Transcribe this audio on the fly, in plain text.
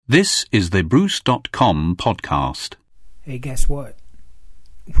This is the Bruce.com podcast. Hey, guess what?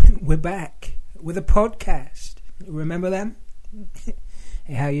 We're back with a podcast. Remember them?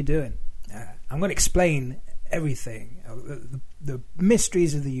 Hey, how you doing? I'm going to explain everything, the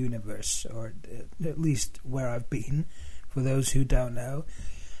mysteries of the universe, or at least where I've been, for those who don't know.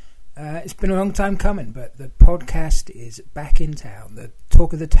 It's been a long time coming, but the podcast is back in town. The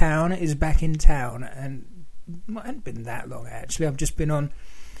talk of the town is back in town, and it hasn't been that long, actually. I've just been on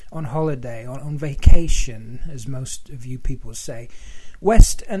holiday, on vacation, as most of you people say,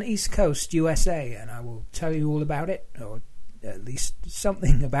 West and East Coast USA, and I will tell you all about it, or at least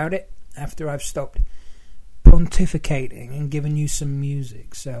something about it, after I've stopped pontificating and giving you some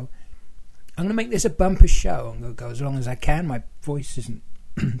music. So I'm going to make this a bumper show. I'm going to go as long as I can. My voice isn't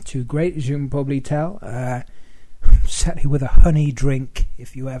too great, as you can probably tell. Certainly with a honey drink,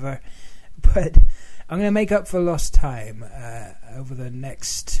 if you ever. But I'm going to make up for lost time over the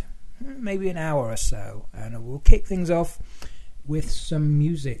next maybe an hour or so, and we'll kick things off with some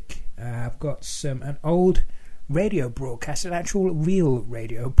music. I've got an old radio broadcast, an actual real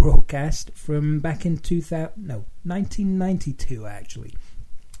radio broadcast from back in 1992 actually.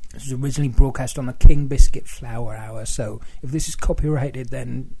 This was originally broadcast on the King Biscuit Flower Hour, so if this is copyrighted,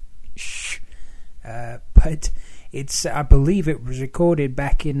 then shh. But it's, I believe it was recorded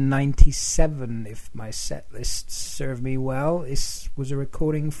back in 97, if my set list served me well. This was a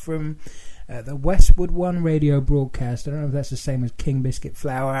recording from the Westwood One radio broadcast. I don't know if that's the same as King Biscuit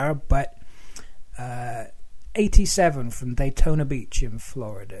Flower Hour, but 87 from Daytona Beach in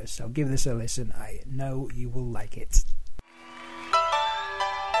Florida. So give this a listen. I know you will like it.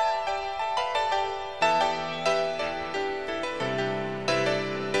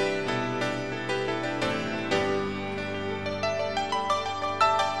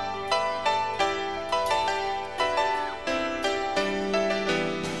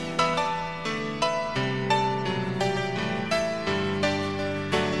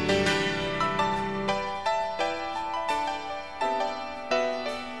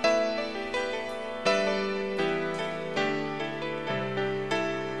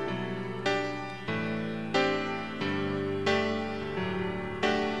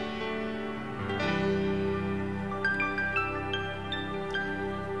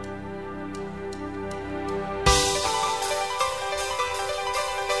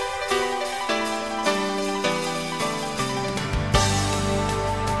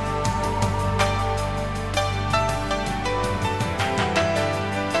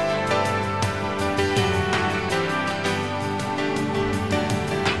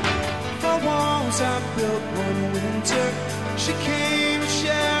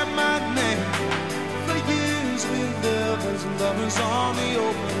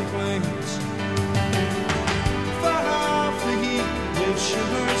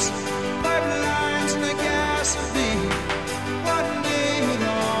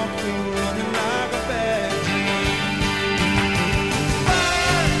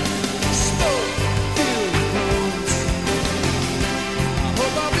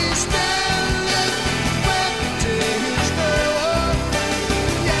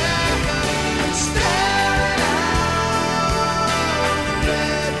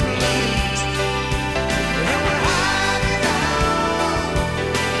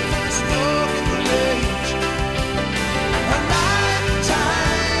 Smoking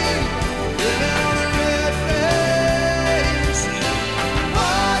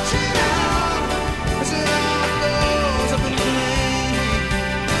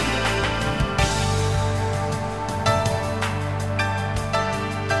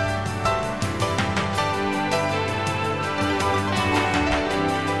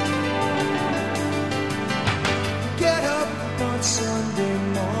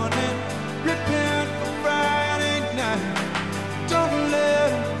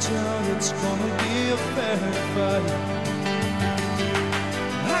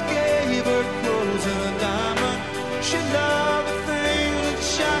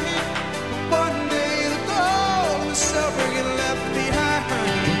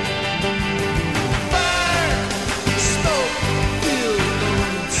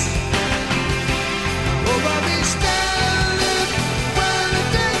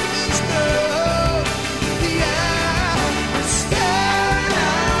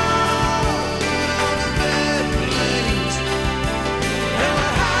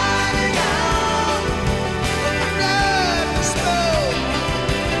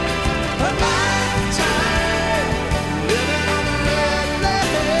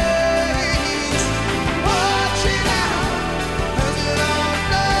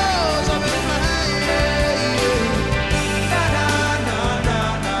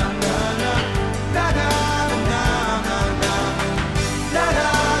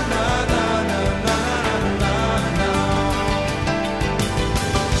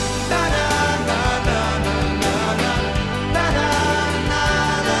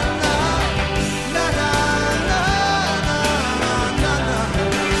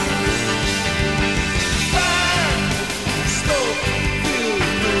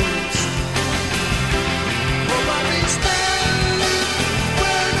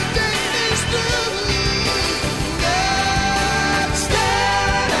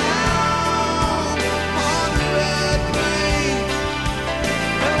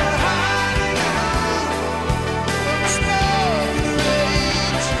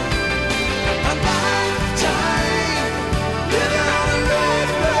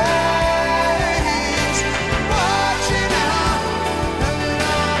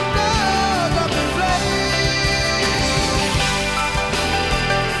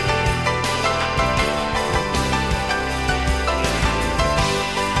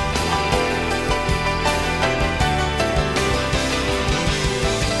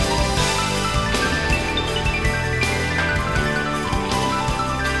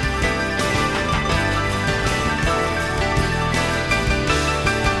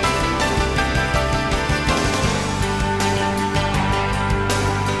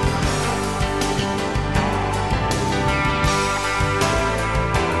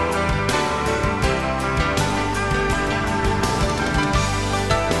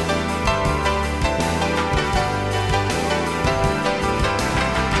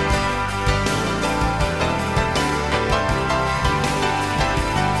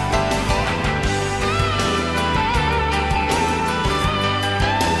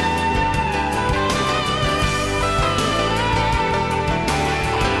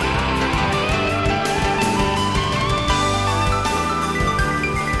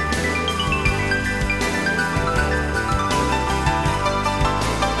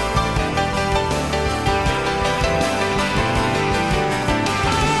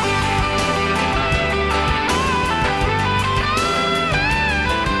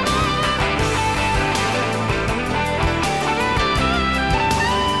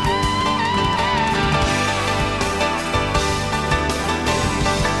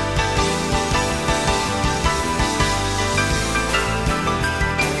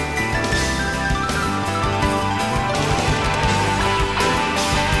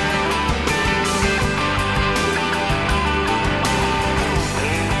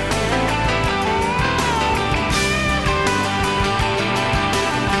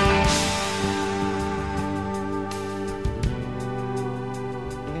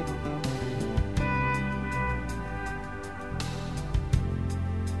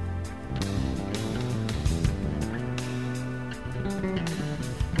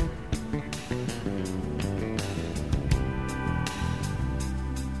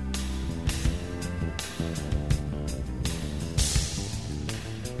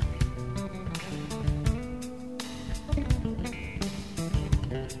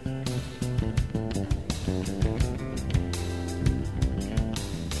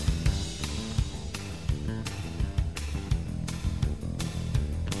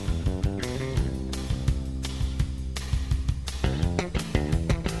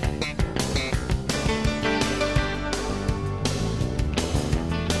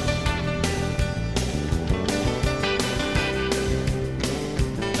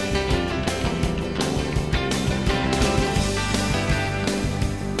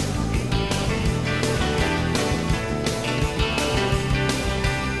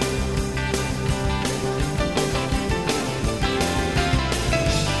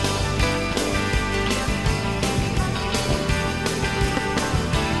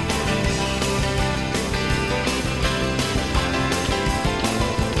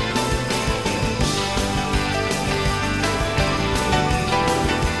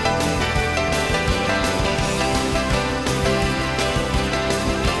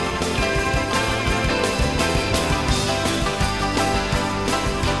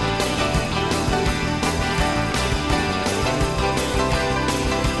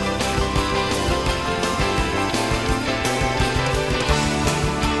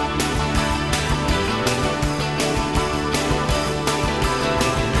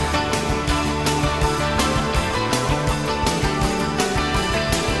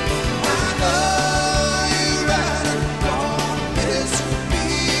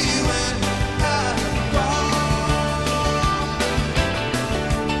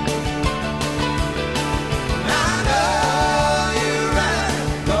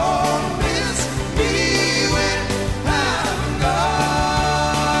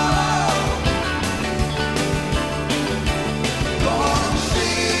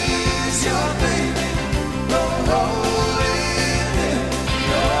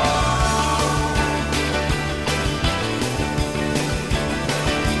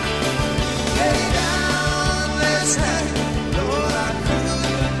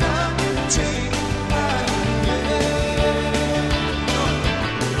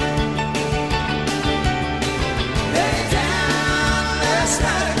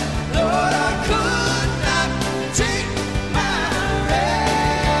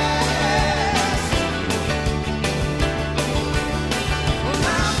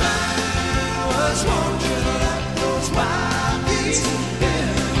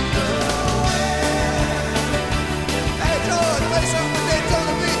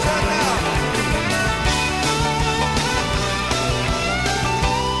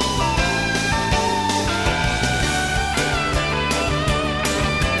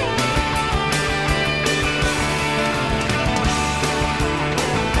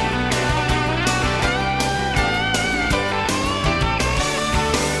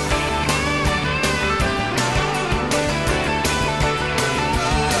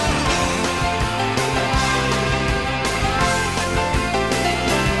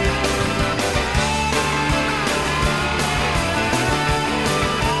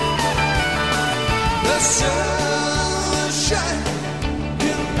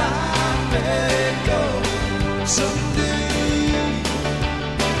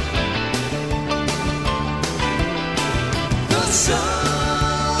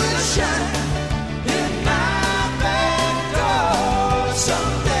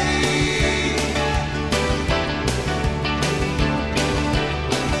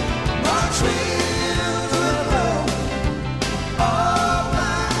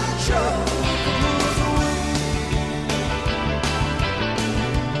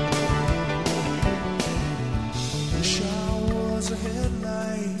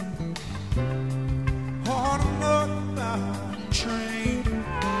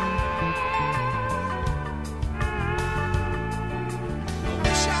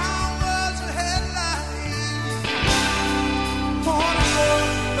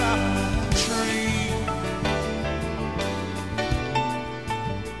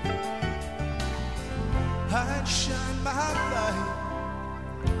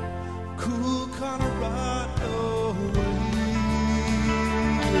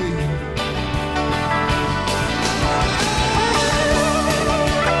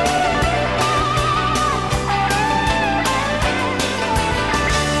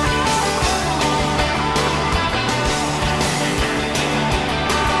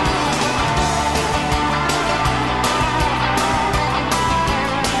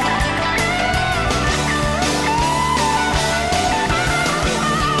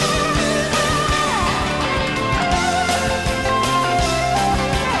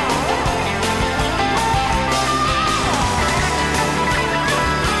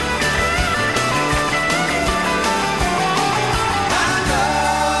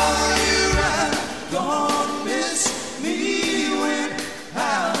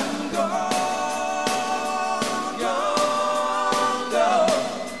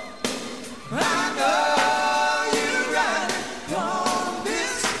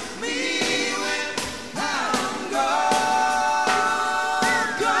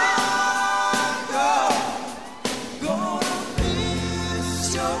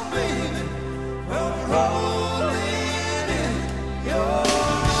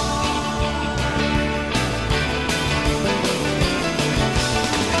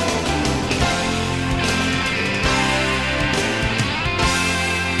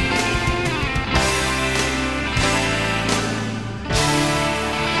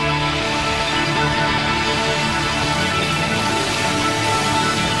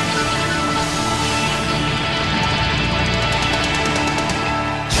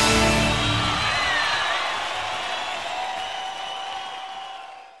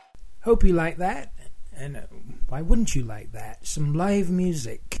Hope you like that, and why wouldn't you like that? Some live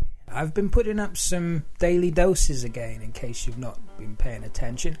music. I've been putting up some daily doses again, in case you've not been paying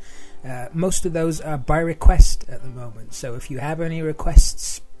attention. Most of those are by request at the moment, so if you have any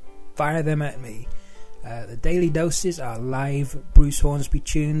requests, fire them at me. The daily doses are live Bruce Hornsby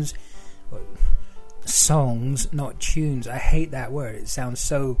tunes. Songs, not tunes. I hate that word. It sounds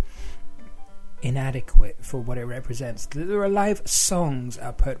so inadequate for what it represents. There are live songs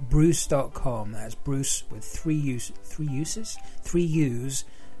up at Bruce.com. That's Bruce with three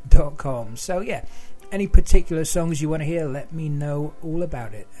U's.com. So yeah, any particular songs you want to hear, let me know all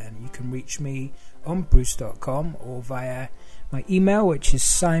about it, and you can reach me on Bruce.com or via my email, which is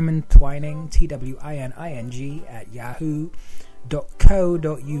Simon Twining, TWINING at yahoo.co.uk,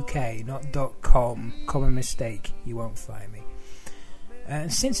 not .com. Common mistake, you won't find me.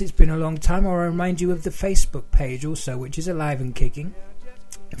 And since it's been a long time, I'll remind you of the Facebook page also, which is alive and kicking.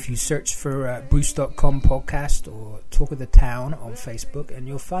 If you search for Bruce.com podcast or Talk of the Town on Facebook, and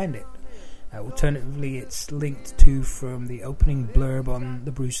you'll find it. Alternatively, it's linked to from the opening blurb on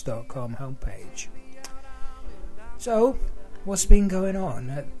the Bruce.com homepage. So, what's been going on?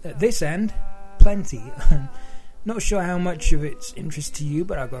 At this end, plenty. Not sure how much of it's interest to you,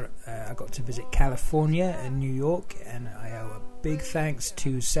 but I got to visit California and New York, and I owe a big thanks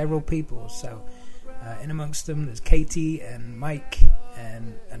to several people. So, in amongst them, there's Katie and Mike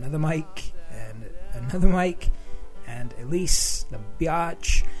and another Mike and another Mike and Elise, the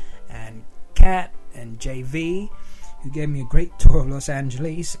Biatch, and Kat and JV, who gave me a great tour of Los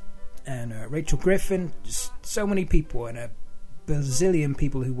Angeles, and Rachel Griffin. Just so many people, and a bazillion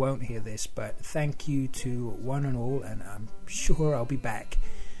people who won't hear this, but thank you to one and all, and I'm sure I'll be back.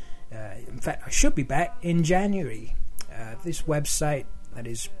 In fact, I should be back in January. This website, that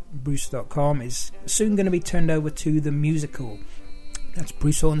is Bruce.com, is soon going to be turned over to the musical. That's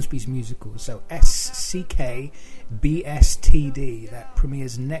Bruce Hornsby's musical, so SCKBSTD. That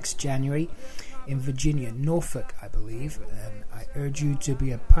premieres next January in Virginia, Norfolk, I believe, and I urge you to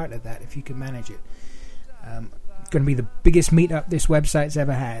be a part of that if you can manage it. It's going to be the biggest meetup this website's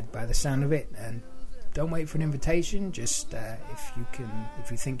ever had, by the sound of it, and don't wait for an invitation. Just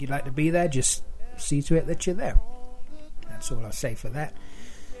if you think you'd like to be there, just see to it that you're there. That's all I'll say for that.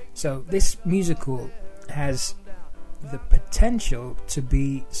 So this musical has the potential to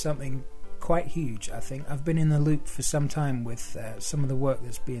be something quite huge. I think I've been in the loop for some time with some of the work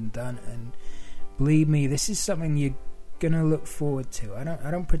that's being done, and believe me, this is something you're gonna look forward to. I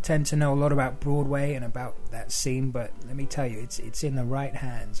don't pretend to know a lot about Broadway and about that scene, but let me tell you, it's in the right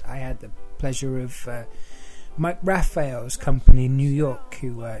hands. I had the pleasure of Mike Raphael's company in New York,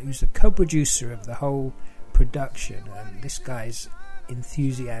 who's the co-producer of the whole production, and this guy's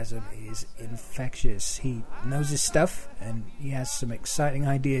enthusiasm is infectious. He knows his stuff, and he has some exciting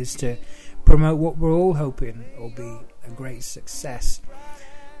ideas to promote what we're all hoping will be a great success.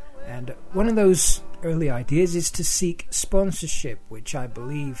 And one of those early ideas is to seek sponsorship, which I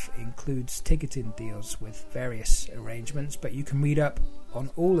believe includes ticketing deals with various arrangements, but you can read up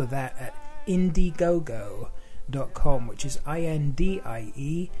on all of that at indiegogo.com, which is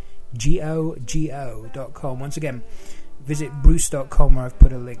INDIEGOGO.com. Once again, visit Bruce.com, where I've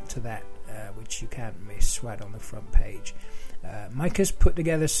put a link to that, which you can't miss, right on the front page. Mike has put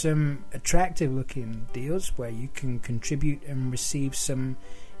together some attractive looking deals where you can contribute and receive some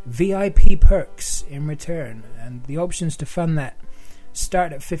VIP perks in return, and the options to fund that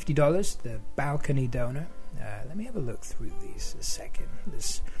start at $50, the balcony donor. Let me have a look through these a second.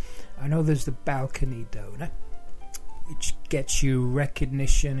 I know there's the balcony donor, which gets you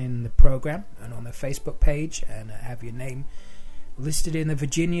recognition in the program and on the Facebook page, and have your name listed in the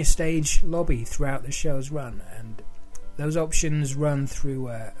Virginia stage lobby throughout the show's run. And those options run through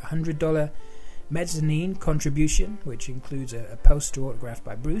a $100 mezzanine contribution, which includes a poster autographed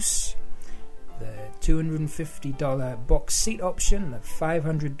by Bruce, the $250 box seat option, the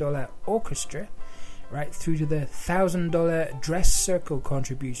 $500 orchestra, right through to the $1,000 dress circle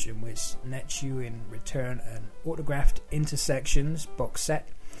contribution, which nets you in return an autographed Intersections box set,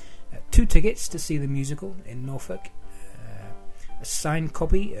 2 tickets to see the musical in Norfolk, a signed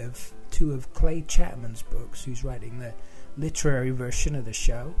copy of 2 of Clay Chapman's books, who's writing the literary version of the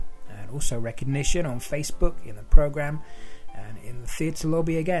show, and also recognition on Facebook in the program and in the theatre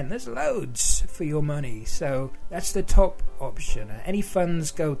lobby again. There's loads for your money. So that's the top option. Any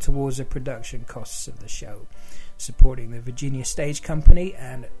funds go towards the production costs of the show, supporting the Virginia Stage Company.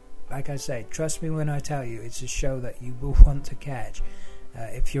 And like I say, trust me when I tell you, it's a show that you will want to catch.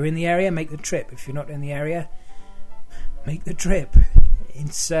 If you're in the area, make the trip. If you're not in the area, make the trip.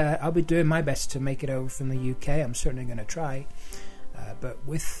 I'll be doing my best to make it over from the UK. I'm certainly going to try. But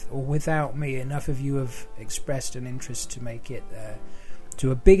with or without me, enough of you have expressed an interest to make it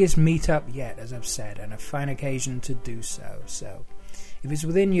to a biggest meetup yet, as I've said, and a fine occasion to do so. So if it's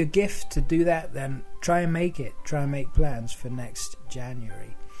within your gift to do that, then try and make it. Try and make plans for next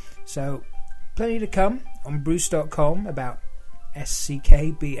January. So plenty to come on Bruce.com about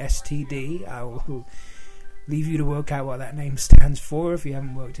SCKBSTD. I will leave you to work out what that name stands for if you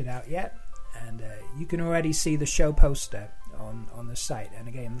haven't worked it out yet. And you can already see the show poster on the site, and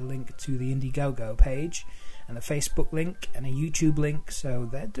again the link to the Indiegogo page and the Facebook link and a YouTube link. So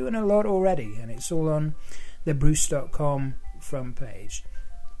they're doing a lot already, and it's all on the Bruce.com front page.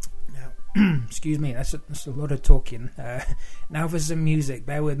 Now excuse me, that's a lot of talking. Now for some music,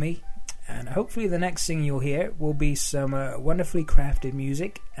 bear with me, and hopefully the next thing you'll hear will be some wonderfully crafted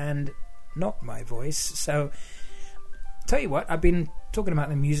music and not my voice. So tell you what, I've been talking about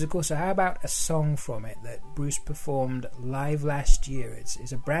the musical, so how about a song from it that Bruce performed live last year?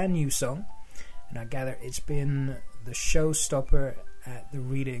 It's a brand new song, and I gather it's been the showstopper at the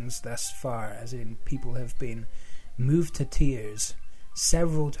readings thus far, as in people have been moved to tears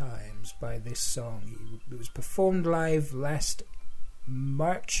several times by this song. It was performed live last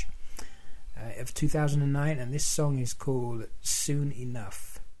March of 2009, and this song is called Soon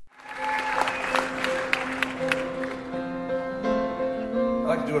Enough. I'd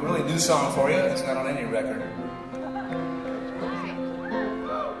like to do a really new song for you. It's not on any record.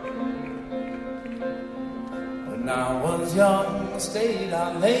 When I was young, I stayed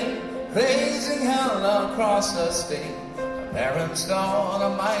out late, raising hell across the state. My parents thought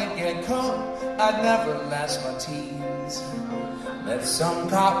I might get caught, I'd never last my teens. Met some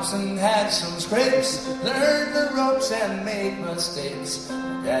cops and had some scrapes, learned the ropes and made mistakes.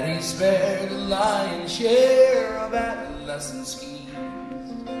 My daddy spared the lion's share of adolescent schemes.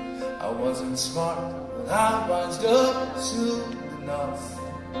 I wasn't smart, but I wised up soon enough.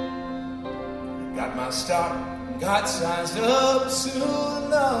 Got my start, got sized up soon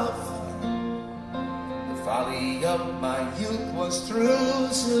enough. The folly of my youth was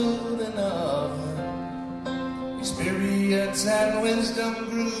through soon enough. Experience and wisdom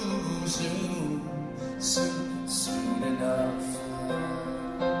grew soon soon enough.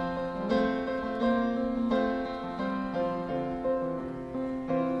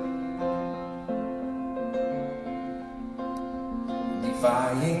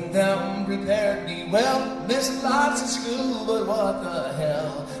 Defying them prepared me well, missed lots of school, but what the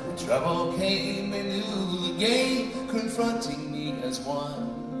hell? When trouble came, they knew the game, confronting me as one.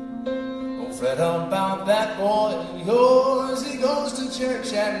 Don't fret about that boy of yours, he goes to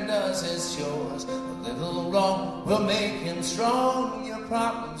church and does his chores. A little wrong will make him strong, your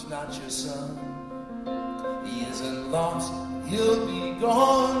problem's not your son. He isn't lost, he'll be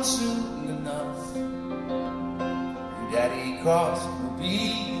gone soon enough. Your daddy crossed will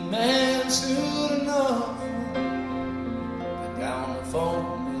be a man soon enough. Put down the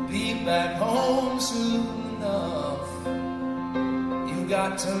phone, we'll be back home soon enough. You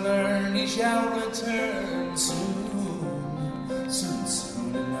got to learn he shall return soon,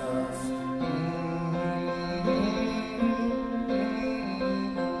 soon enough.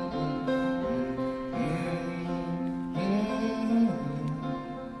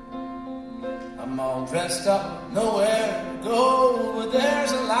 I'm all dressed up, nowhere to go, but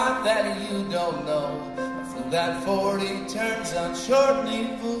there's a lot that you don't know. I flew that 40, turns out shortly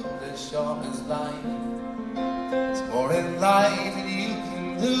foolish, short is life. It's more in life than you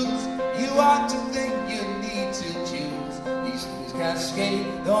can lose. You ought to think you need to choose. These things cascade,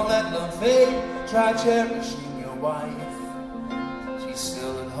 don't let them fade. Try cherishing your wife. She's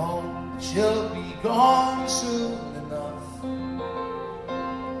still at home, she'll be gone soon enough.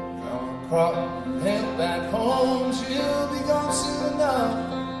 Come across, head back home, she'll be gone soon enough.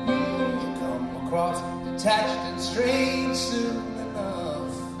 You come across, detached and strange soon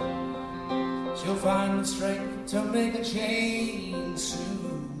enough. She'll find the strength to make a change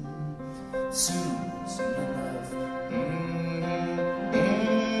soon enough.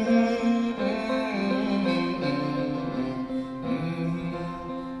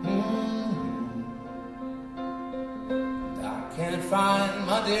 I can't find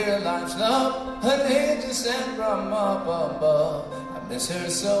my dear life's love, an angel sent from up above. I miss her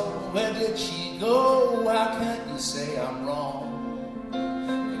so, where did she go? How can you say I'm wrong?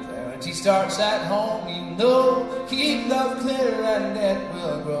 She starts at home, you know. Keep love clear and it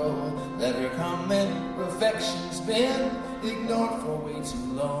will grow. Let her come in, perfection's been ignored for way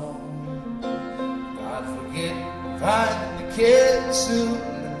too long. God forget, find the kid soon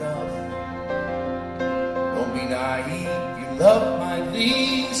enough. Don't be naive, your love might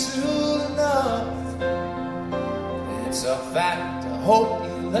leave soon enough. It's a fact, I hope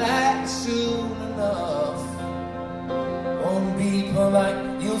you laugh soon enough. Won't be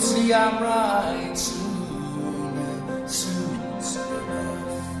polite, you'll see I'm right soon enough.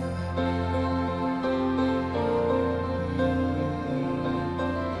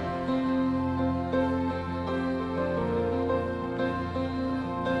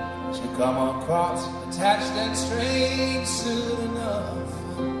 She'll come across, attached and strange soon enough.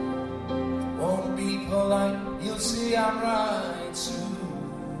 Won't be polite, you'll see I'm right soon enough.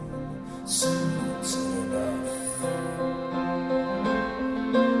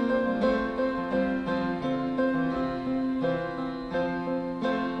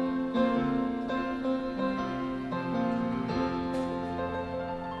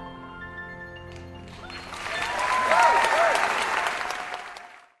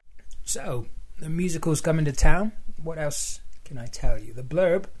 So, the musical's coming to town. What else can I tell you? The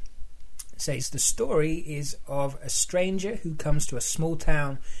blurb says the story is of a stranger who comes to a small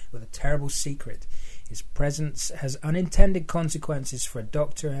town with a terrible secret. His presence has unintended consequences for a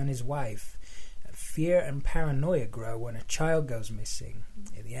doctor and his wife. Fear and paranoia grow when a child goes missing.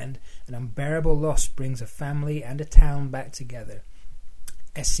 In the end, an unbearable loss brings a family and a town back together.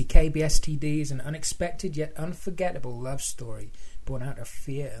 SCK-BSTD is an unexpected yet unforgettable love story born out of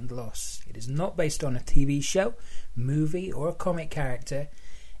fear and loss. It is not based on a TV show, movie, or a comic character.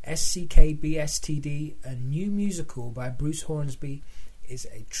 SCK-BSTD, a new musical by Bruce Hornsby, is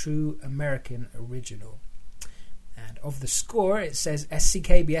a true American original. And of the score, it says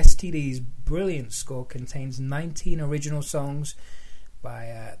SCK-BSTD's brilliant score contains 19 original songs by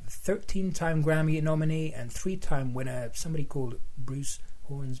a 13-time Grammy nominee and 3-time winner, somebody called Bruce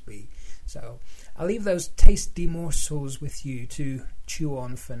Hornsby. So I'll leave those tasty morsels with you to chew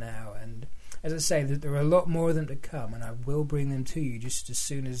on for now. And as I say, there are a lot more of them to come, and I will bring them to you just as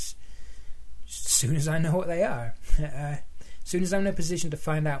soon as I know what they are. As soon as I'm in a position to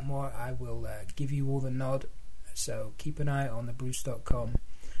find out more, I will give you all the nod. So keep an eye on the Bruce.com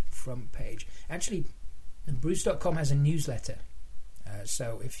front page. Actually, Bruce.com has a newsletter.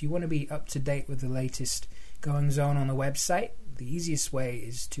 So if you want to be up to date with the latest goings on the website, the easiest way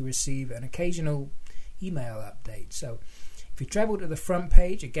is to receive an occasional email update. So if you travel to the front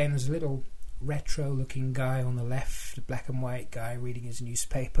page, again, there's a little retro-looking guy on the left, a black and white guy reading his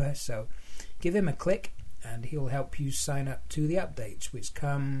newspaper. So give him a click, and he'll help you sign up to the updates, which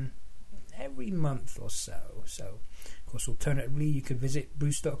come every month or so. So, of course, alternatively, you could visit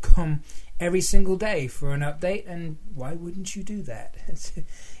Bruce.com every single day for an update, and why wouldn't you do that?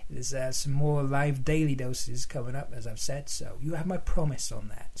 There's some more live daily doses coming up, as I've said, so you have my promise on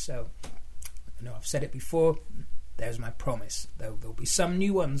that. So, I know I've said it before, there's my promise. There'll be some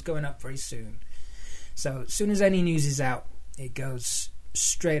new ones going up very soon. So, as soon as any news is out, it goes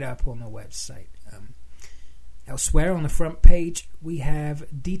straight up on the website. Elsewhere on the front page, we have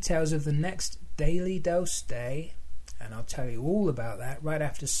details of the next Daily Dose Day, and I'll tell you all about that right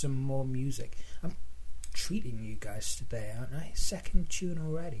after some more music. I'm treating you guys today, aren't I? Second tune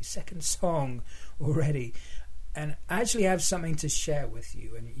already, second song already, and I actually have something to share with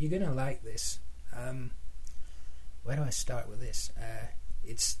you, and you're going to like this. Where do I start with this?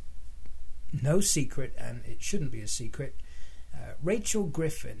 It's no secret, and it shouldn't be a secret. Rachel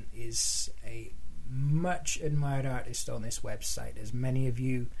Griffin is a much admired artist on this website. As many of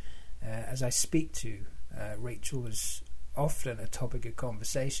you, as I speak to, Rachel is often a topic of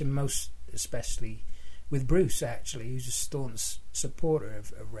conversation, most especially with Bruce, actually, who's a staunch supporter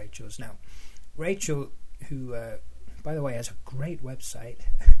of Rachel's. Now, Rachel, who, by the way, has a great website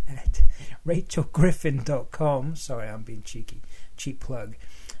at rachelgriffin.com. Sorry, I'm being cheeky. Cheap plug.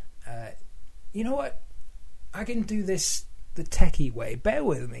 You know what? I can do this the techie way. Bear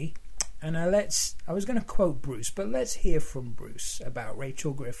with me. And I was going to quote Bruce, but let's hear from Bruce about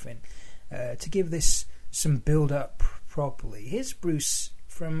Rachel Griffin to give this some build-up properly. Here's Bruce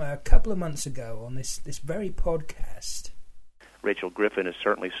from a couple of months ago on this very podcast. Rachel Griffin is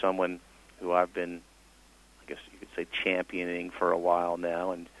certainly someone who I've been, I guess you could say, championing for a while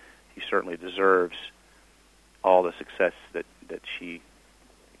now, and he certainly deserves all the success that she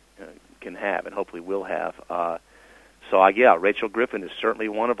can have and hopefully will have. So, Rachel Griffin is certainly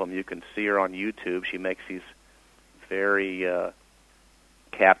one of them. You can see her on YouTube. She makes these very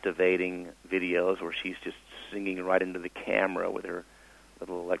captivating videos where she's just singing right into the camera with her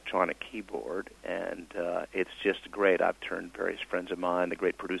little electronic keyboard, and it's just great. I've turned various friends of mine. The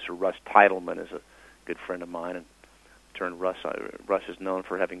great producer Russ Titleman is a good friend of mine, and turned Russ is known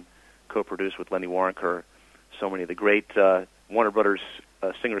for having co-produced with Lenny Waronker so many of the great Warner Brothers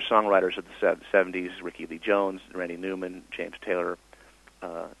singer-songwriters of the 70s, Ricky Lee Jones, Randy Newman, James Taylor.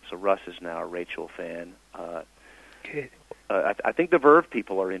 So Russ is now a Rachel fan. Good. I think the Verve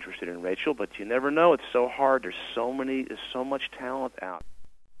people are interested in Rachel, but you never know. It's so hard. There's so much talent out.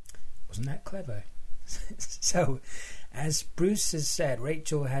 Wasn't that clever? So, as Bruce has said,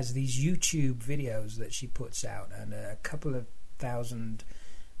 Rachel has these YouTube videos that she puts out, and a couple of thousand,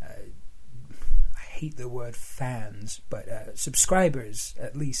 I hate the word fans, but subscribers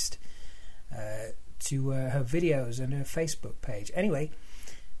at least, to her videos and her Facebook page. Anyway,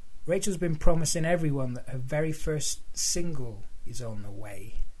 Rachel's been promising everyone that her very first single is on the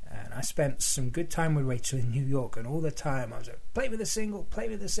way. And I spent some good time with Rachel in New York, and all the time I was like, play me the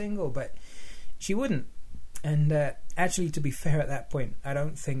single, but she wouldn't. And actually, to be fair, at that point, I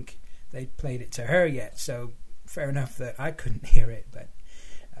don't think they'd played it to her yet, so fair enough that I couldn't hear it. But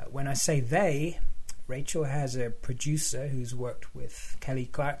when I say they, Rachel has a producer who's worked with Kelly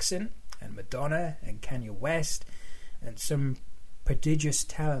Clarkson and Madonna and Kanye West, and some prodigious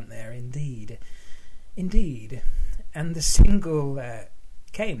talent there, indeed. And the single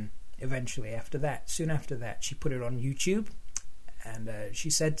came eventually after that. Soon after that, she put it on YouTube, and she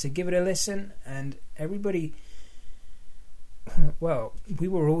said to give it a listen, and everybody, well, we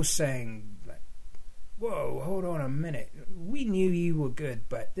were all saying, like, whoa, hold on a minute, we knew you were good,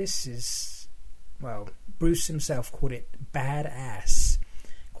 but this is, well, Bruce himself called it badass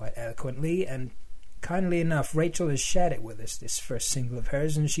quite eloquently, and kindly enough, Rachel has shared it with us, this first single of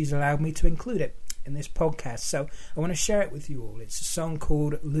hers, and she's allowed me to include it in this podcast, so I want to share it with you all. It's a song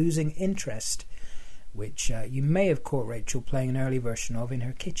called Losing Interest, which you may have caught Rachel playing an early version of in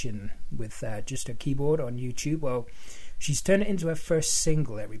her kitchen with just her keyboard on YouTube. Well, she's turned it into her first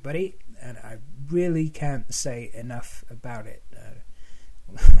single, everybody, and I really can't say enough about it,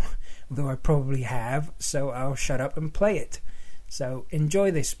 although I probably have, so I'll shut up and play it. So enjoy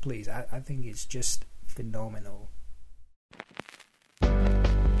this, please. I think it's just phenomenal.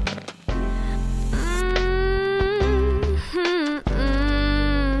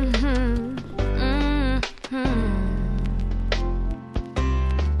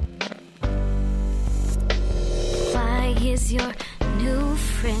 Why is your new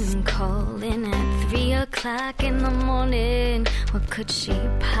friend calling at 3 o'clock in the morning? What could could she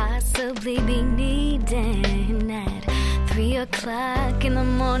possibly be needing at 3 o'clock in the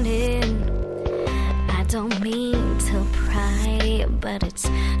morning? I don't mean to pry, but it's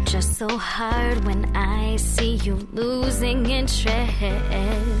just so hard when I see you losing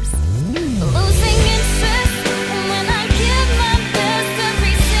interest. Losing interest when I give my best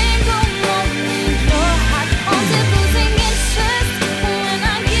every single moment. Your heart owns it. Losing interest when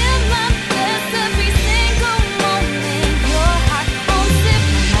I give my best every single moment. Your heart owns it.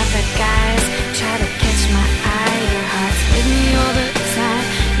 When other guys try to catch my eye, your heart's with me all the time.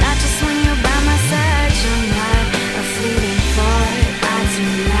 Not just when you're by my side. You're not a fleeting thought. I do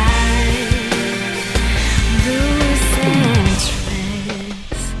not lose interest.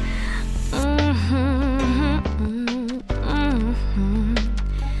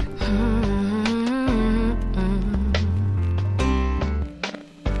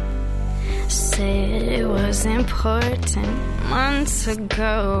 Said it was important months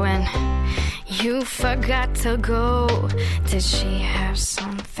ago and you forgot to go. Did she have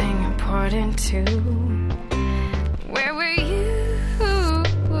something important too? Where were you?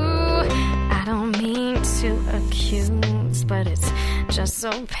 I don't mean to accuse, but it's just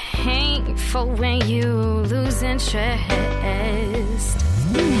so painful when you lose interest.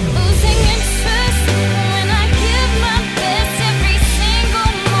 Losing interest when I give my best every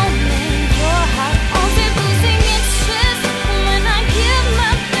single moment. Your heart owns it. Losing interest when I give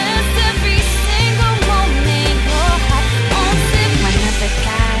my best every single moment. Your heart owns it. When other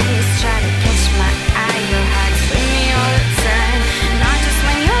guys try to catch my eye, your heart's with me all the time. Not just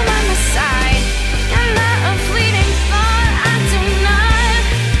when you're by my side. You're not a fleeting thought. I do not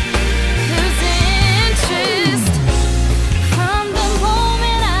lose interest. From the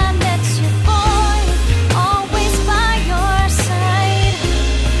moment I met you, boy, always by your side.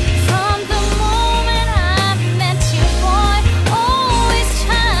 From the moment I met you, boy, always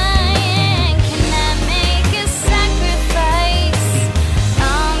trying. Can I make a sacrifice?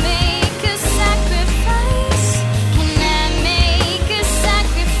 I'll make a sacrifice. Can I make a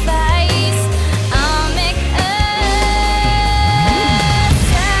sacrifice? I'll make a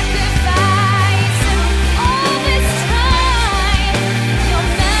sacrifice. All this time you're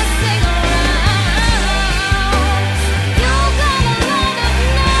messing around. You're gonna let up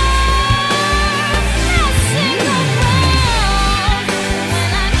now, messing around.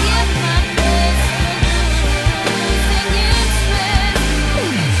 When I give my best, losing interest. How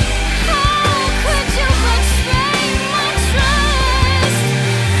could you betray my trust?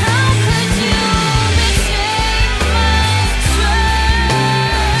 How could you betray my trust?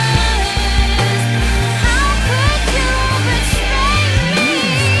 How could you betray me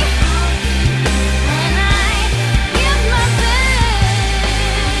when I give my best?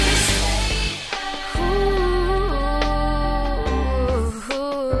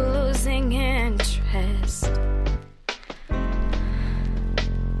 Losing interest.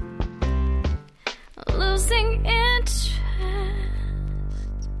 Losing interest.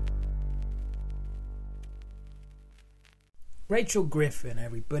 Rachel Griffin,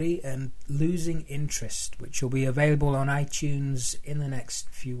 everybody, and Losing Interest, which will be available on iTunes in the next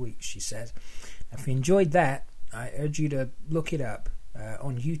few weeks, she says. If you enjoyed that, I urge you to look it up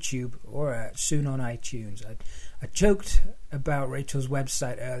on YouTube or soon on iTunes. I joked about Rachel's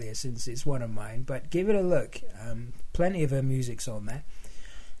website earlier since it's one of mine, but give it a look. Plenty of her music's on there.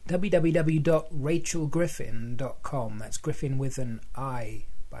 www.rachelgriffin.com. That's Griffin with an I,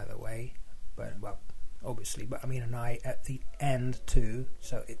 by the way. But, well, obviously, but I mean an I at the end too.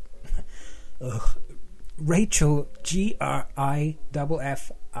 So it... Rachel,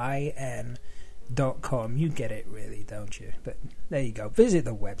 GRIFFIN.com. You get it, really, don't you? But there you go. Visit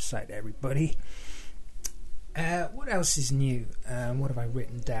the website, everybody. What else is new? What have I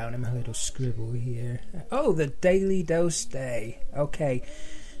written down in my little scribble here? Oh, the Daily Dose Day. Okay.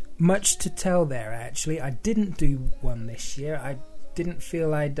 Much to tell there, actually. I didn't do one this year. I didn't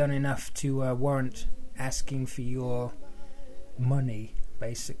feel I'd done enough to warrant asking for your money,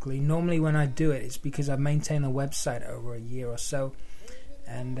 basically. Normally when I do it, it's because I've maintained the website over a year or so,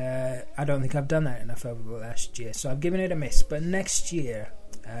 and I don't think I've done that enough over the last year, so I've given it a miss. But next year,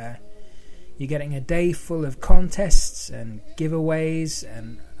 you're getting a day full of contests and giveaways,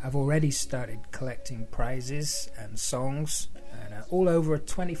 and I've already started collecting prizes and songs, and all over a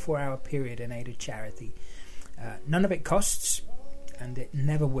 24-hour period in aid of charity. None of it costs, and it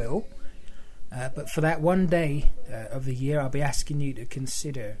never will. But for that one day of the year, I'll be asking you to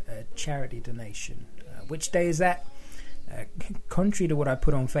consider a charity donation. Which day is that? Contrary to what I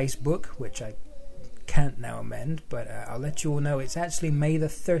put on Facebook, which I can't now amend, but I'll let you all know it's actually May the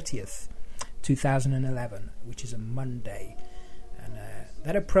 30th, 2011, which is a Monday. And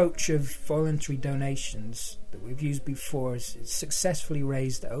that approach of voluntary donations that we've used before has successfully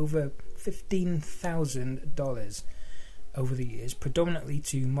raised over $15,000 over the years, predominantly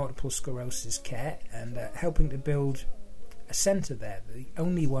to multiple sclerosis care, and helping to build a centre there, the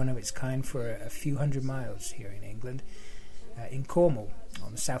only one of its kind for a few hundred miles here in England, in Cornwall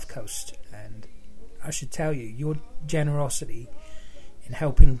on the south coast. And I should tell you, your generosity in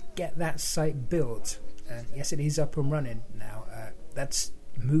helping get that site built, and yes, it is up and running now, that's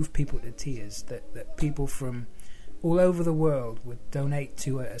moved people to tears, that people from all over the world would donate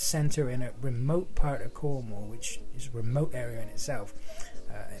to a centre in a remote part of Cornwall, which is a remote area in itself.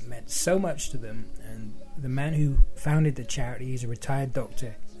 It meant so much to them, and the man who founded the charity is a retired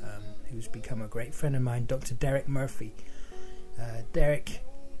doctor who's become a great friend of mine, Dr. Derek Murphy. Derek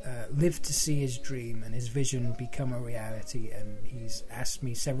lived to see his dream and his vision become a reality, and he's asked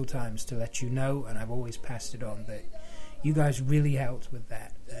me several times to let you know, and I've always passed it on, that you guys really helped with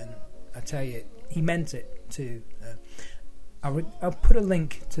that. And I tell you, he meant it too. I'll put a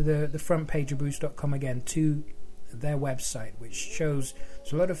link to the front page of Bruce.com again, to their website, which shows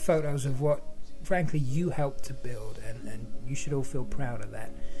a lot of photos of what, frankly, you helped to build, and you should all feel proud of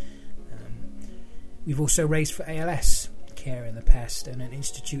that. We've also raised for ALS care in the past, and an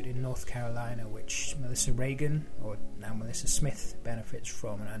institute in North Carolina which Melissa Reagan, or now Melissa Smith, benefits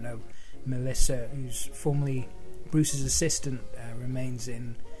from. And I know Melissa, who's formerly Bruce's assistant, remains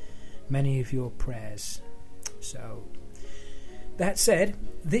in many of your prayers. So that said,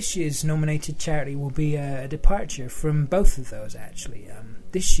 this year's nominated charity will be a departure from both of those, actually.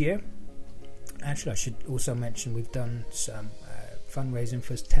 This year, I should also mention we've done some fundraising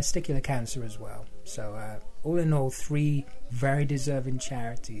for testicular cancer as well. So all in all, 3 very deserving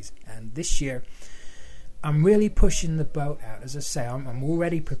charities. And this year, I'm really pushing the boat out. As I say, I'm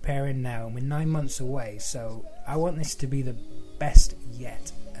already preparing now, and we're 9 months away. So I want this to be the best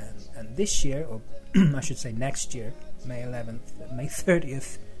yet. And this year, or I should say next year, May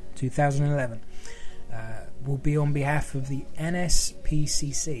 30th, 2011, will be on behalf of the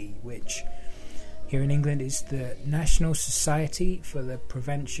NSPCC, which here in England is the National Society for the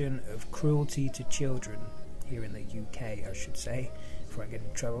Prevention of Cruelty to Children, here in the UK, I should say, before I get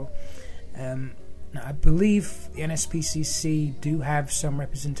in trouble. Now, I believe the NSPCC do have some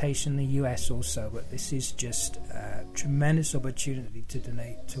representation in the US also, but this is just a tremendous opportunity to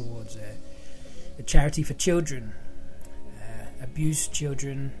donate towards a charity for children, abused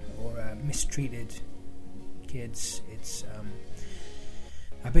children, or mistreated kids. It's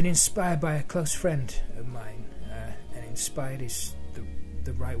I've been inspired by a close friend of mine, and inspired is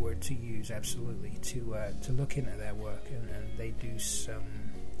the right word to use, absolutely, to look into their work, and they do some.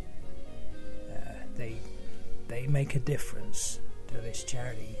 They make a difference to this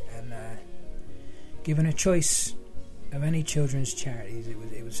charity, and given a choice of any children's charities,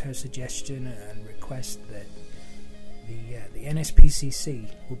 it was her suggestion and request that the NSPCC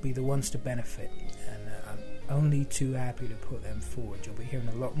would be the ones to benefit, and I'm only too happy to put them forward. You'll be hearing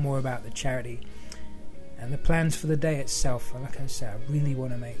a lot more about the charity and the plans for the day itself. And like I said, I really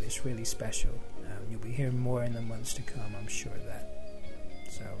want to make this really special. You'll be hearing more in the months to come, I'm sure of that.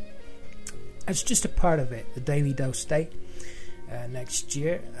 So that's just a part of it, the Daily Dose Day next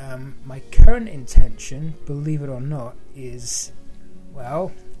year. My current intention, believe it or not, is,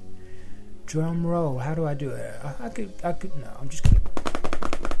 well, drum roll. How do I do it? I could. No, I'm just gonna.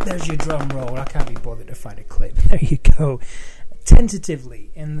 There's your drum roll. I can't be bothered to find a clip. There you go.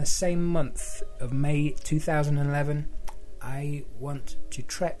 Tentatively, in the same month of May 2011, I want to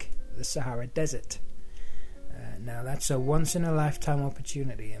trek the Sahara Desert. Now, that's a once-in-a-lifetime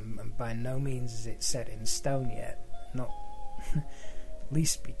opportunity, and by no means is it set in stone yet. Not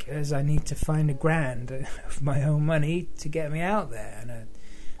least because I need to find £1,000 of my own money to get me out there, and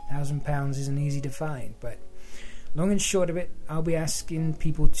 £1,000 isn't easy to find. But long and short of it, I'll be asking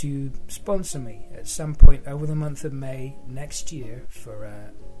people to sponsor me at some point over the month of May next year for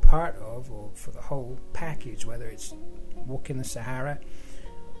part of, or for the whole package, whether it's walking the Sahara,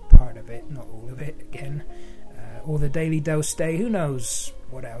 part of it, not all of it, again, or the Daily Dose Day. Who knows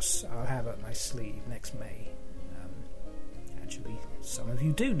what else I'll have up my sleeve next May. Actually, some of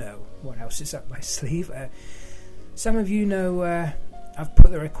you do know what else is up my sleeve. Some of you know I've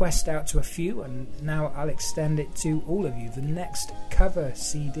put the request out to a few, and now I'll extend it to all of you. The next cover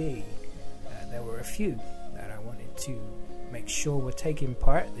CD, there were a few that I wanted to make sure were taking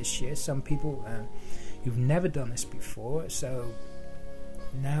part this year. Some people who've never done this before, so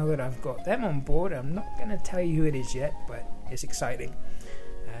now that I've got them on board, I'm not going to tell you who it is yet, but it's exciting.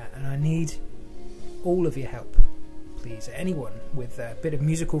 And I need all of your help, please. Anyone with a bit of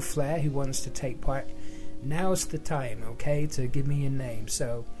musical flair who wants to take part now's the time, okay, to give me your name.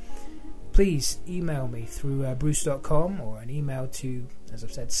 So please email me through bruce.com or an email to, as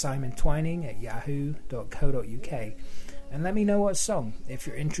I've said, simontwining@yahoo.co.uk, and let me know what song. If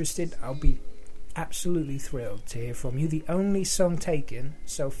you're interested, I'll be absolutely thrilled to hear from you. The only song taken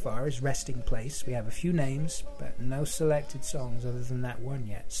so far is Resting Place. We have a few names, but no selected songs other than that one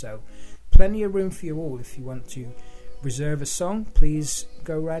yet. So plenty of room for you all. If you want to reserve a song, please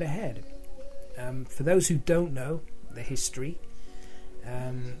go right ahead. For those who don't know the history,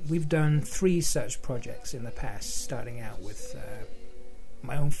 we've done 3 such projects in the past, starting out with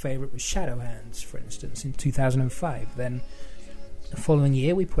my own favourite was Shadowhands, for instance, in 2005. Then the following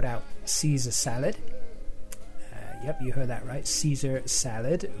year we put out Caesar Salad. Yep, you heard that right, Caesar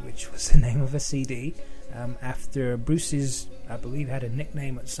Salad, which was the name of a CD, after Bruce's, I believe, had a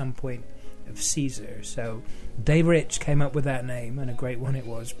nickname at some point of Caesar. So Dave Rich came up with that name, and a great one it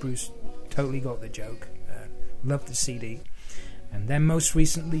was. Bruce totally got the joke. Loved the CD. And then most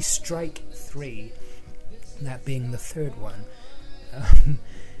recently Strike 3, that being the third one.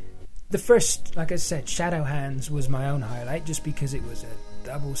 The first, like I said, Shadowhands was my own highlight, just because it was a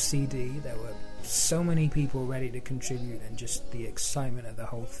double CD. There were so many people ready to contribute, and just the excitement of the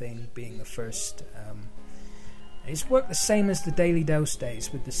whole thing being the first. It's worked the same as the Daily Dose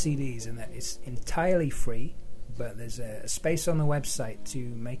days with the CDs, in that it's entirely free, but there's a space on the website to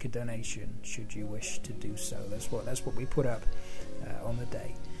make a donation should you wish to do so. That's what we put up on the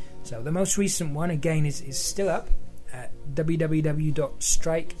day. So the most recent one, again, is still up at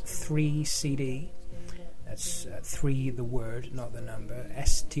www.strike3cd. That's 3 the word, not the number.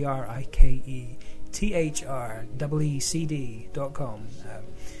 STRIKETHREECD.com.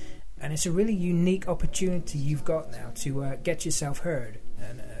 And it's a really unique opportunity you've got now to get yourself heard.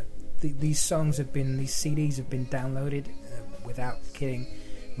 And these CDs have been downloaded, without kidding,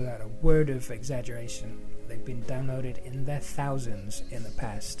 without a word of exaggeration. They've been downloaded in their thousands in the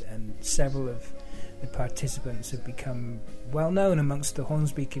past, and several of the participants have become well known amongst the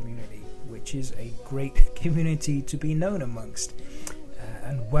Hornsby community, which is a great community to be known amongst,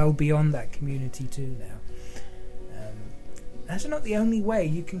 and well beyond that community too now. That's not the only way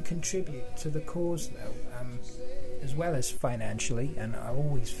you can contribute to the cause, though, as well as financially, and I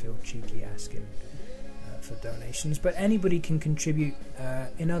always feel cheeky asking for donations, but anybody can contribute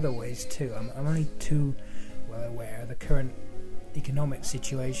in other ways too. I'm only too well aware of the current economic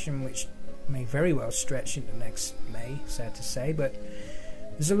situation, which may very well stretch into next May, sad to say, but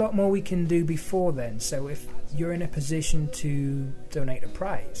there's a lot more we can do before then. So if you're in a position to donate a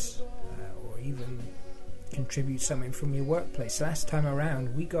prize, or even contribute something from your workplace, last time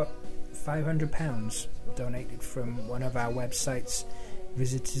around we got £500 donated from one of our website's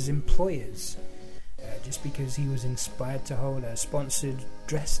visitors' employers, just because he was inspired to hold a sponsored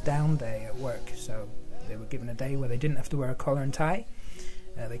dress down day at work. So they were given a day where they didn't have to wear a collar and tie.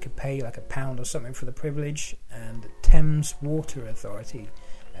 They could pay like £1 or something for the privilege, and Thames Water Authority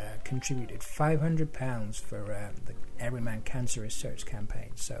contributed £500 for the Everyman Cancer Research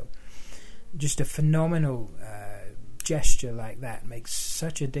Campaign. So just a phenomenal gesture like that makes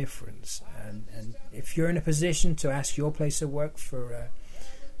such a difference. And if you're in a position to ask your place of work for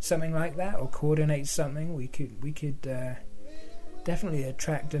something like that, or coordinate something, we could definitely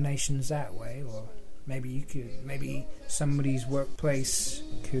attract donations that way. Or maybe somebody's workplace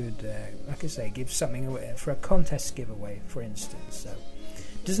could, like I say, give something away for a contest giveaway, for instance. So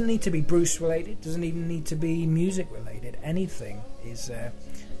it doesn't need to be Bruce related, doesn't even need to be music related. Anything is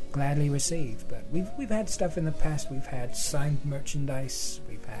gladly received. But we've had stuff in the past. We've had signed merchandise,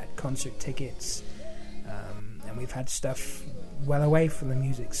 we've had concert tickets, and we've had stuff well away from the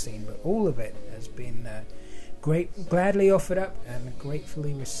music scene. But all of it has been gladly offered up and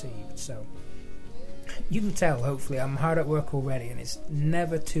gratefully received. So you can tell, hopefully, I'm hard at work already, and it's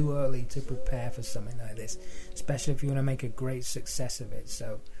never too early to prepare for something like this, especially if you want to make a great success of it.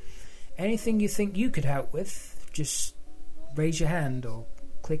 So anything you think you could help with, just raise your hand or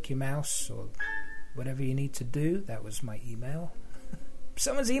click your mouse or whatever you need to do. That was my email.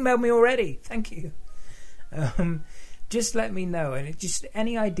 Someone's emailed me already. Thank you. Just let me know, and just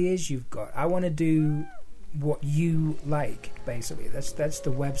any ideas you've got. I want to do what you like, basically. That's the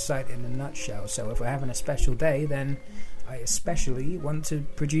website in a nutshell. So if we're having a special day, then I especially want to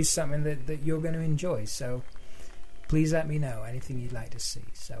produce something that you're going to enjoy. So please let me know anything you'd like to see.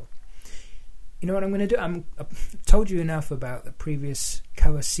 So you know what I'm going to do? I've told you enough about the previous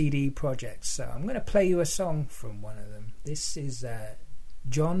cover CD projects, so I'm going to play you a song from one of them. This is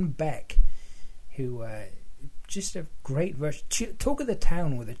John Beck, who just a great version. Talk of the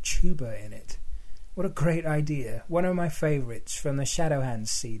Town with a tuba in it. What a great idea. One of my favourites from the Shadowhands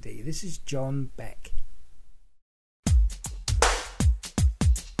CD. This is John Beck.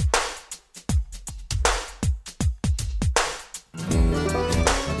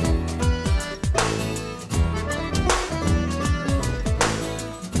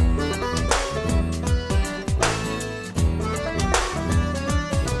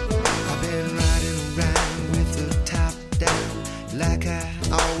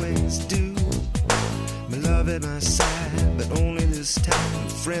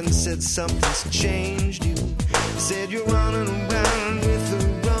 said something's changed you. Said you're running around with the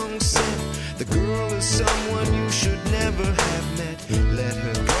wrong set. The girl is someone you should never have met. Let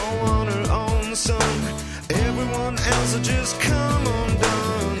her go on her own, son. Everyone else will just come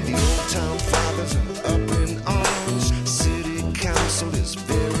undone. The old town fathers are up in arms. City council is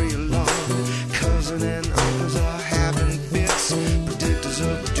very alarmed. Cousin and uncles are having fits. Predictors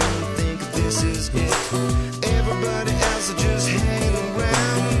of doom think this is it. Everybody else will just hang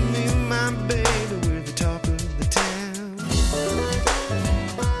around. Me and my baby, we're the talk of the town.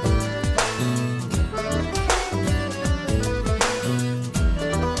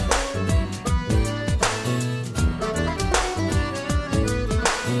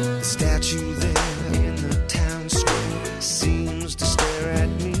 The statue there in the town square seems to stare at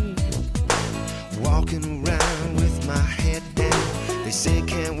me. Walking around with my head down. They say,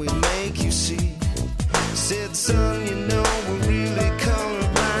 can't we make you see? Said, son, you know we're really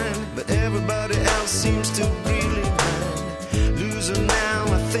colorblind, but everybody else seems to really mind. Loser now,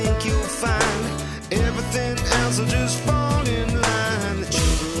 I think you'll find everything else will just fall in line. The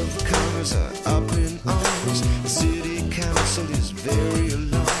chamber of commerce are up in arms. The city council is very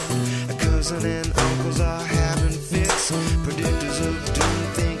alarmed. A cousin and uncles are having fits. Predictors of doom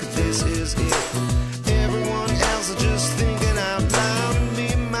think this is it. Everyone else are just thinking out loud. And me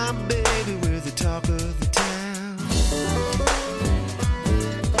and my baby, we're the talk of the town.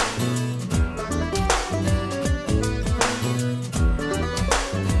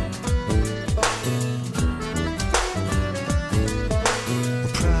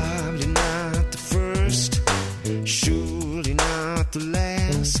 Probably not the first, surely not the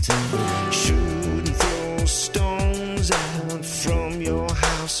last. Shouldn't throw stones out from your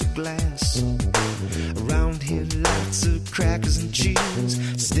house of glass. Around here lots of crackers and cheese.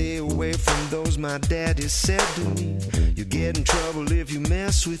 Stay away from those, my daddy said to me. You get in trouble if you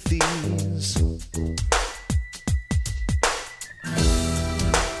mess with these. The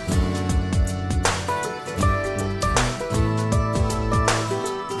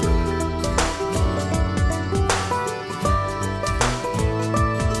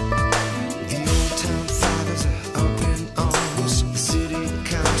old town fathers are up in arms. The city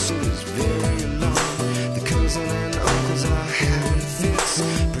council is very alarmed. The cousin and uncles are having fits.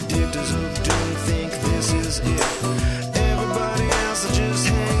 Predictors of doom think this is it. Everybody else will just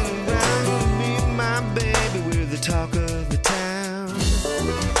hang around. Me and my baby, we're the talk of the town.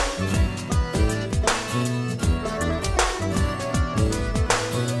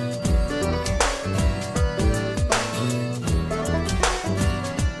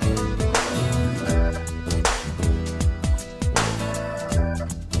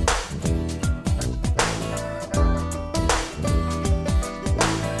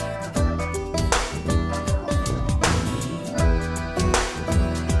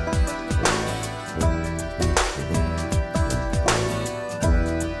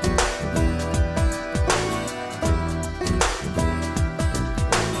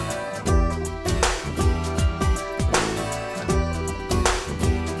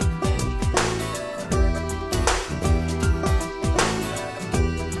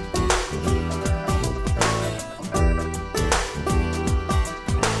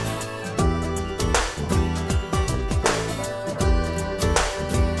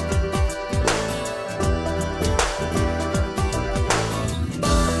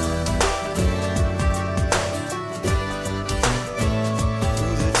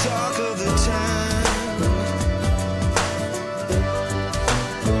 The talk of the town.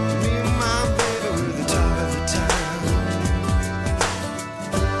 Me and my baby, we're the talk of the town.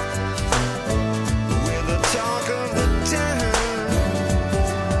 We're the talk of the town.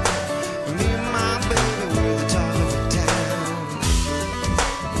 Me and my baby, we're the talk of the town.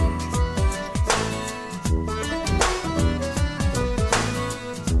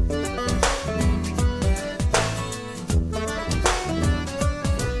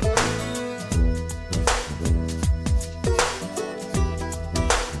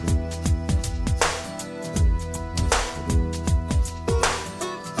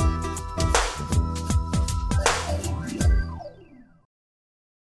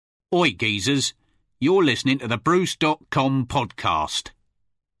 Oi, geezers. You're listening to the Bruce.com podcast.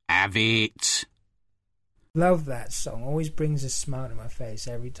 Have it. Love that song. Always brings a smile to my face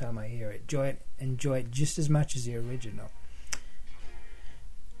every time I hear it. Enjoy it just as much as the original.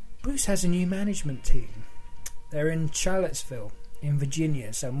 Bruce has a new management team. They're in Charlottesville, in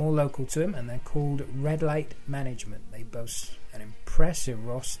Virginia, so more local to him, and they're called Red Light Management. They boast an impressive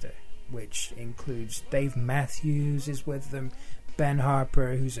roster, which includes Dave Matthews is with them, Ben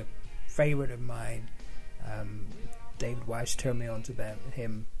Harper, who's a favourite of mine. David Weiss turned me on to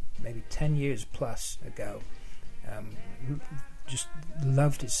him maybe 10 years plus ago. Just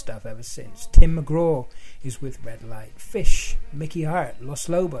loved his stuff ever since. Tim McGraw is with Red Light. Fish, Mickey Hart, Los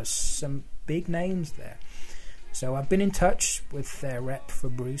Lobos, some big names there. So I've been in touch with their rep for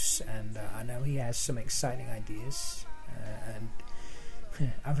Bruce, and I know he has some exciting ideas. And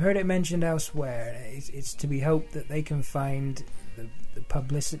I've heard it mentioned elsewhere. It's to be hoped that they can find the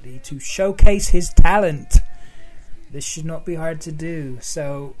publicity to showcase his talent. This should not be hard to do.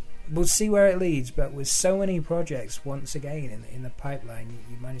 So we'll see where it leads, but with so many projects once again in the pipeline,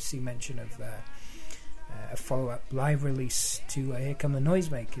 you might see mention of a follow-up live release to Here Come the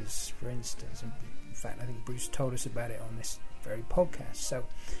Noisemakers, for instance. In fact, I think Bruce told us about it on this very podcast. So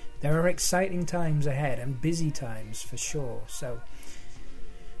there are exciting times ahead, and busy times for sure. So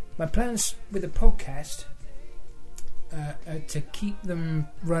my plans with the podcast are to keep them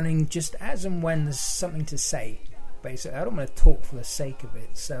running just as and when there's something to say. Basically, I don't want to talk for the sake of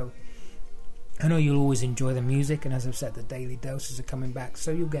it. So I know you'll always enjoy the music, and as I've said, the daily doses are coming back,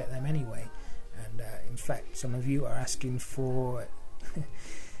 so you'll get them anyway. And in fact, some of you are asking for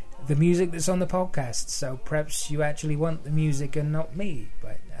the music that's on the podcast, so perhaps you actually want the music and not me.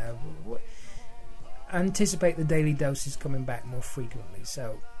 But I anticipate the daily doses coming back more frequently,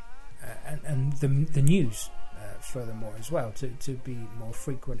 so and the news furthermore as well to be more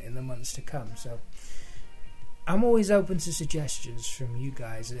frequent in the months to come. So I'm always open to suggestions from you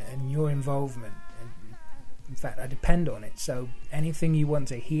guys and your involvement. And in fact, I depend on it. So anything you want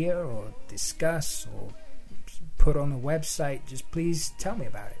to hear or discuss or put on the website, just please tell me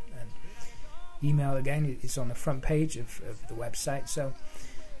about it. And email, again, is on the front page of the website. So,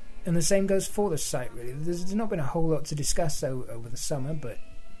 and the same goes for the site, really. There's not been a whole lot to discuss over the summer, but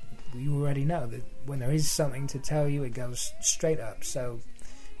you already know that when there is something to tell you, it goes straight up. So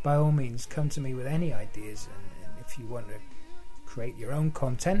by all means, come to me with any ideas, and if you want to create your own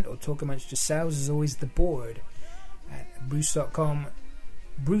content or talk amongst yourselves, there's always the board at bruce.com,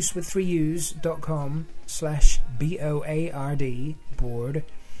 bruce with 3 U's.com/BOARD board,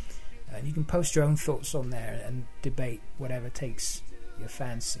 and you can post your own thoughts on there and debate whatever takes your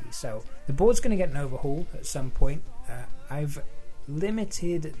fancy. So the board's going to get an overhaul at some point. I've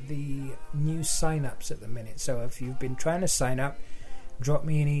limited the new sign-ups at the minute, so if you've been trying to sign up, drop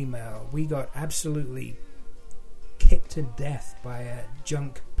me an email. We got absolutely kicked to death by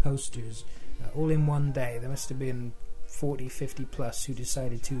junk posters all in one day. There must have been 40, 50 plus who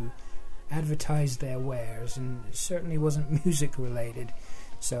decided to advertise their wares, and it certainly wasn't music related.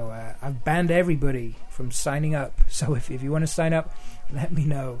 So I've banned everybody from signing up. So if you want to sign up, let me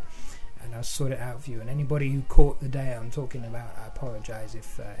know and I'll sort it out for you. And anybody who caught the day I'm talking about, I apologize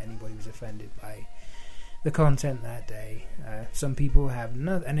if anybody was offended by the content that day. Some people have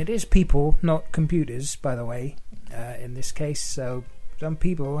and it is people, not computers, by the way, in this case. So some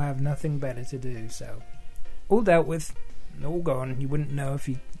people have nothing better to do. So all dealt with, all gone. You wouldn't know if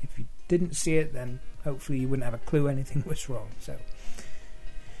you didn't see it. Then hopefully you wouldn't have a clue anything was wrong. So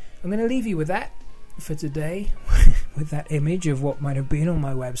I'm going to leave you with that for today, with that image of what might have been on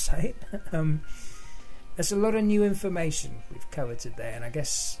my website. There's a lot of new information we've covered today, and I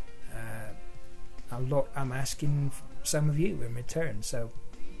guess a lot I'm asking some of you in return. So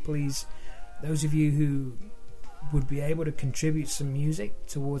please, those of you who would be able to contribute some music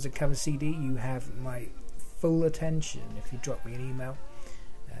towards a cover CD, you have my full attention if you drop me an email,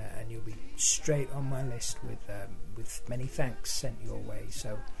 and you'll be straight on my list with many thanks sent your way.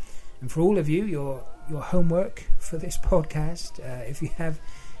 So, and for all of you, your homework for this podcast, if you have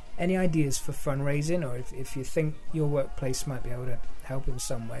any ideas for fundraising, or if you think your workplace might be able to help in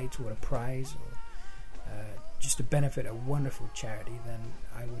some way toward a prize or just to benefit a wonderful charity, then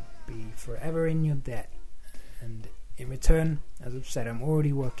I would be forever in your debt. And in return, as I've said, I'm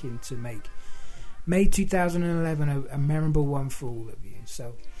already working to make May 2011 a memorable one for all of you.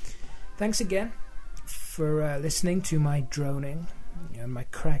 So thanks again for listening to my droning and my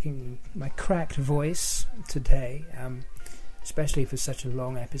cracked voice today, especially for such a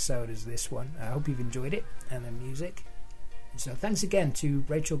long episode as this one. I hope you've enjoyed it and the music. So thanks again to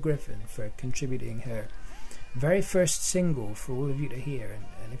Rachel Griffin for contributing her very first single for all of you to hear.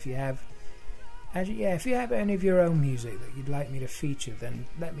 And if you have any of your own music that you'd like me to feature, then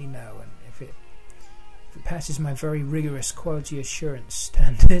let me know. And if it passes my very rigorous quality assurance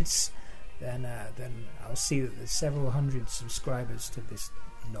standards, then I'll see that there's several hundred subscribers to this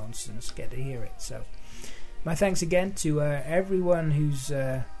nonsense get to hear it. So my thanks again to everyone who's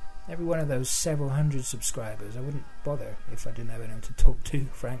every one of those several hundred subscribers. I wouldn't bother if I didn't have anyone to talk to,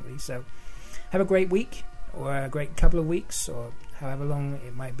 frankly. So have a great week, or a great couple of weeks, or however long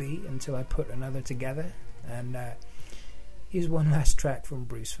it might be until I put another together. And here's one last track from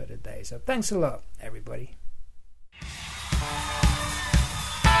Bruce for today. So thanks a lot, everybody.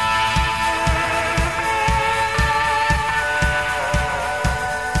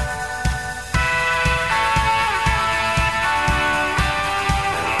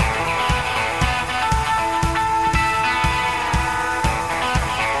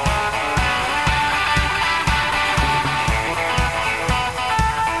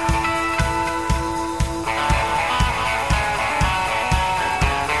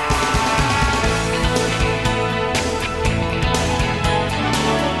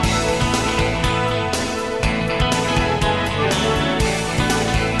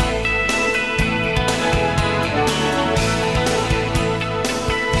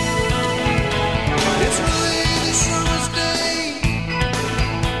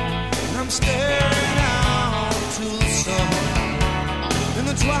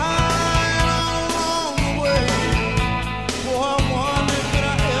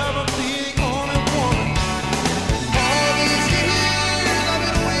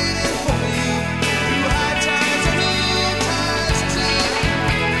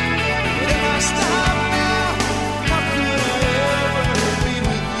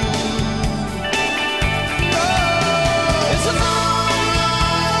 It's a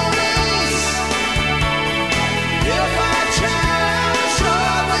long race.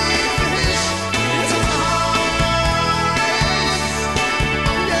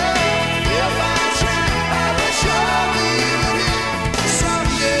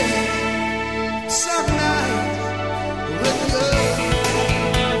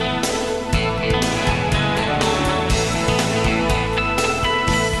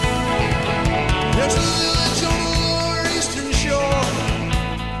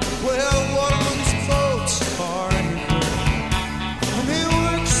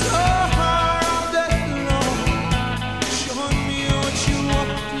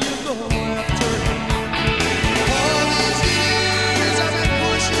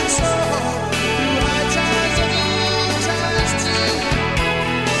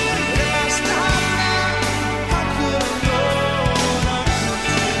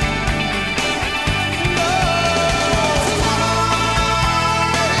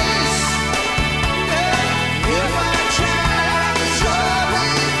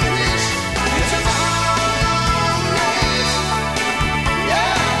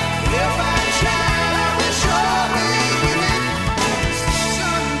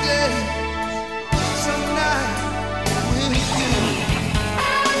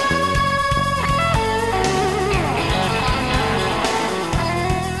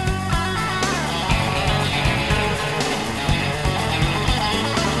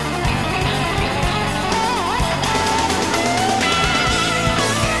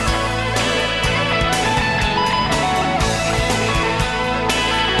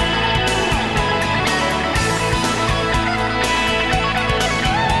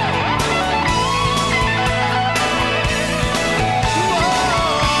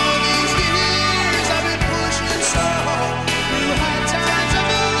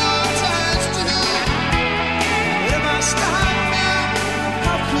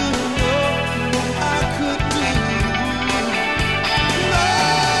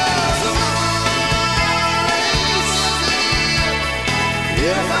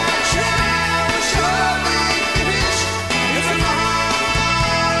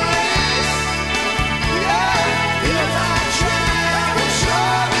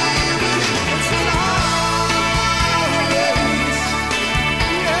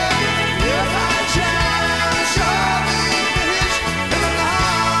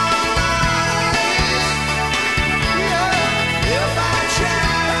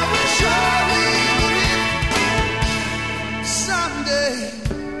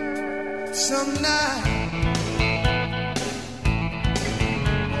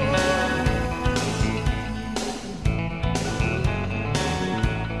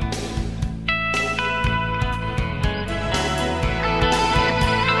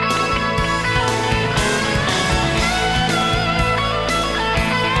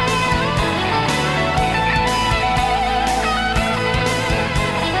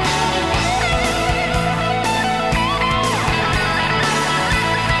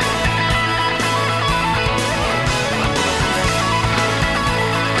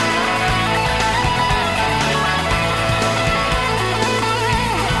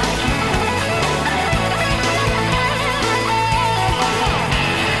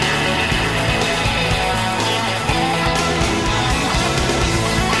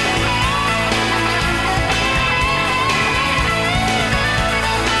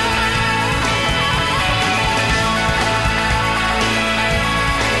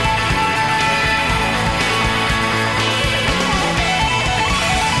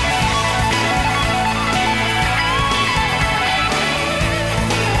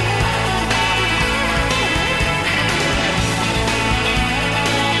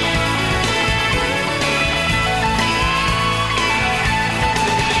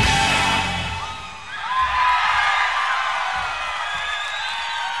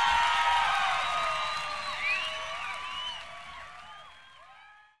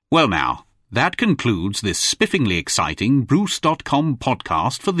 Well now, that concludes this spiffingly exciting Bruce.com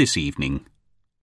podcast for this evening.